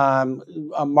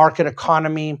the market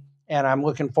economy. And I'm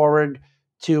looking forward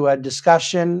to a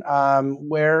discussion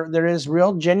where there is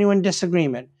real, genuine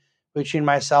disagreement between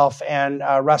myself and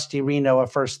Rusty Reno of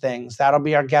First Things. That'll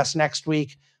be our guest next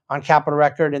week on Capital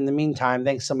Record. In the meantime,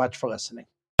 thanks so much for listening.